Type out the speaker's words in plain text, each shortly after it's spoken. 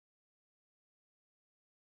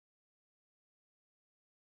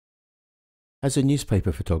As a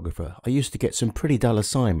newspaper photographer, I used to get some pretty dull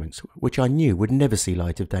assignments which I knew would never see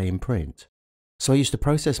light of day in print. So I used to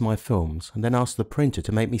process my films and then ask the printer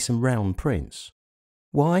to make me some round prints.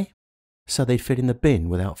 Why? So they'd fit in the bin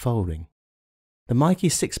without folding. The Meike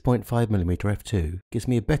 6.5mm f2 gives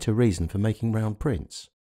me a better reason for making round prints.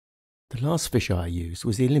 The last fisheye I used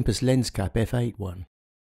was the Olympus lens cap f8 one.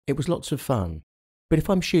 It was lots of fun, but if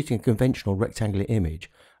I'm shooting a conventional rectangular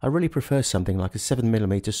image, I really prefer something like a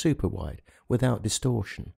 7mm super wide without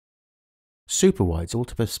distortion. Super wides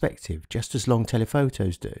alter perspective just as long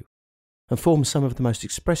telephotos do, and form some of the most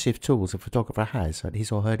expressive tools a photographer has at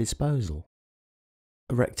his or her disposal.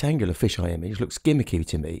 A rectangular fisheye image looks gimmicky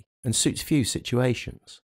to me and suits few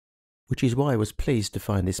situations, which is why I was pleased to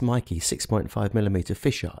find this Meike 6.5mm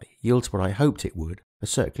fisheye yields what I hoped it would, a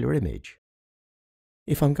circular image.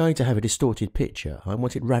 If I'm going to have a distorted picture, I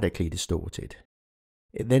want it radically distorted.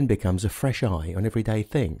 It then becomes a fresh eye on everyday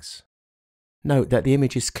things. Note that the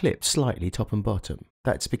image is clipped slightly top and bottom.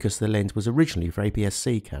 That's because the lens was originally for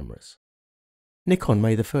APS-C cameras. Nikon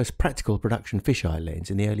made the first practical production fisheye lens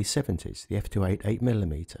in the early 70s, the f2.8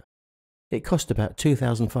 8mm. It cost about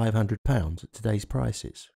 £2,500 at today's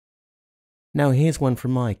prices. Now here's one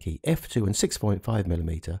from Meike, f2 and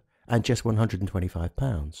 6.5mm, and just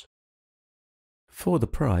 £125. For the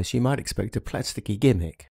price you might expect a plasticky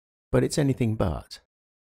gimmick, but it's anything but.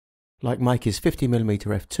 Like Meike's 50mm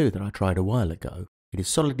f2 that I tried a while ago, it is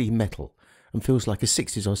solidly metal and feels like a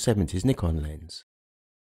 60s or 70s Nikon lens.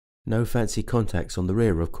 No fancy contacts on the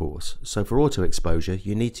rear of course, so for auto exposure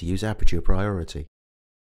you need to use aperture priority.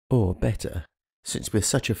 Or better, since with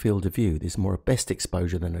such a field of view there's more a best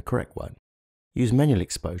exposure than a correct one, use manual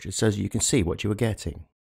exposure so that you can see what you are getting.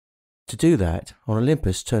 To do that, on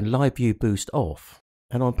Olympus turn Live View Boost off,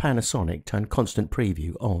 and on Panasonic turn Constant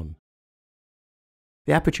Preview on.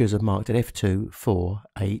 The apertures are marked at f2, 4,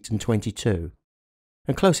 8 and 22,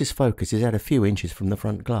 and closest focus is at a few inches from the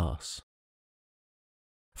front glass.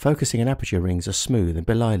 Focusing and aperture rings are smooth and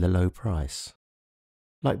belie the low price.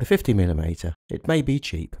 Like the 50mm, it may be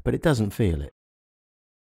cheap, but it doesn't feel it.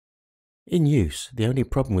 In use, the only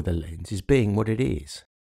problem with the lens is being what it is.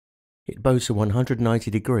 It boasts a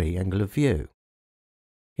 190-degree angle of view.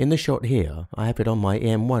 In the shot here, I have it on my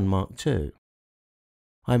EM1 Mark II.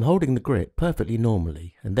 I am holding the grip perfectly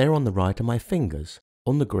normally, and there on the right are my fingers,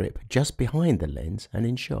 on the grip just behind the lens and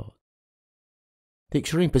in shot. The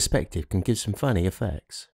extreme perspective can give some funny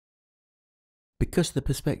effects. Because the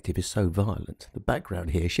perspective is so violent, the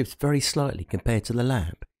background here shifts very slightly compared to the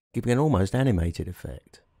lamp, giving an almost animated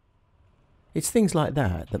effect. It's things like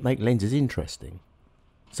that that make lenses interesting.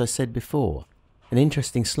 As I said before, an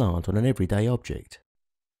interesting slant on an everyday object.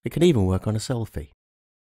 It can even work on a selfie.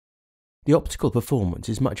 The optical performance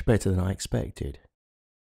is much better than I expected.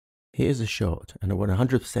 Here's a shot and a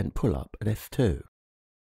 100% pull-up at f2.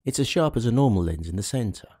 It's as sharp as a normal lens in the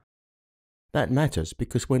centre. That matters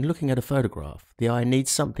because when looking at a photograph, the eye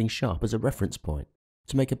needs something sharp as a reference point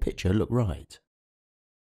to make a picture look right.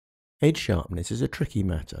 Edge sharpness is a tricky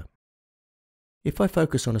matter. If I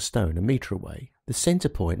focus on a stone a metre away, the centre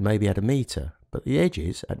point may be at a metre, but the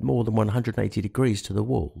edges, at more than 180 degrees to the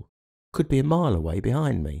wall, could be a mile away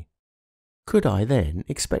behind me. Could I then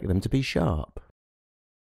expect them to be sharp?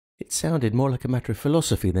 It sounded more like a matter of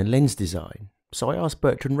philosophy than lens design, so I asked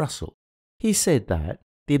Bertrand Russell. He said that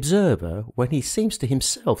the observer, when he seems to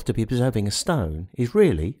himself to be observing a stone, is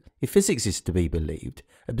really, if physics is to be believed,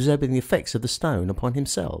 observing the effects of the stone upon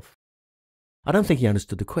himself. I don't think he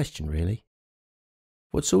understood the question really.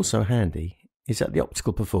 What's also handy is that the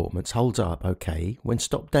optical performance holds up okay when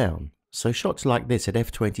stopped down, so shots like this at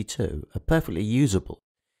f22 are perfectly usable,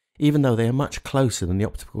 even though they are much closer than the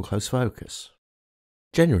optical close focus.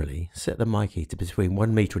 Generally, set the Meike to between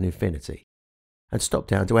 1 metre and infinity, and stop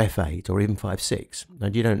down to f8 or even 5.6,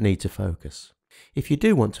 and you don't need to focus. If you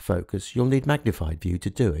do want to focus, you'll need magnified view to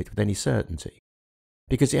do it with any certainty,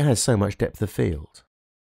 because it has so much depth of field.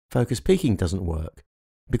 Focus peaking doesn't work,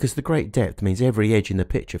 because the great depth means every edge in the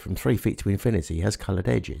picture from 3 feet to infinity has coloured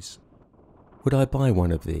edges. Would I buy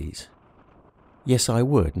one of these? Yes, I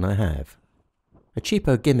would, and I have. A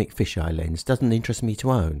cheapo gimmick fisheye lens doesn't interest me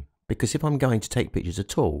to own, because if I'm going to take pictures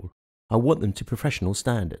at all, I want them to professional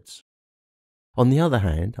standards. On the other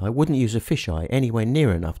hand, I wouldn't use a fisheye anywhere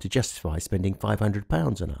near enough to justify spending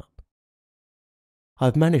 £500 and up.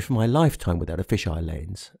 I've managed for my lifetime without a fisheye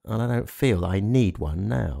lens, and I don't feel I need one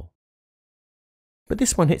now. But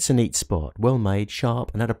this one hits a neat spot, well made,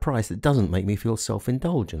 sharp, and at a price that doesn't make me feel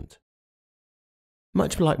self-indulgent.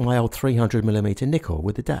 Much like my old 300mm Nikon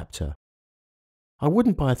with adapter. I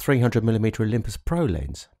wouldn't buy a 300mm Olympus Pro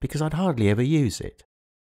lens because I'd hardly ever use it.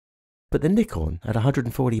 But the Nikon at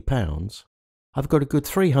 £140 I've got a good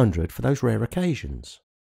 300 for those rare occasions.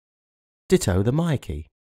 Ditto the Meike.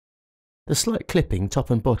 The slight clipping top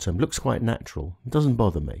and bottom looks quite natural and doesn't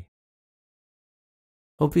bother me.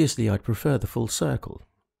 Obviously I'd prefer the full circle,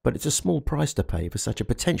 but it's a small price to pay for such a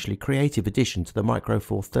potentially creative addition to the Micro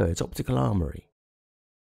Four Thirds optical armoury.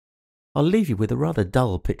 I'll leave you with a rather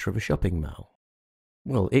dull picture of a shopping mall.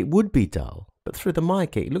 Well, it would be dull, but through the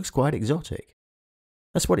Meike it looks quite exotic.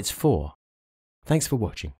 That's what it's for. Thanks for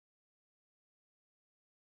watching.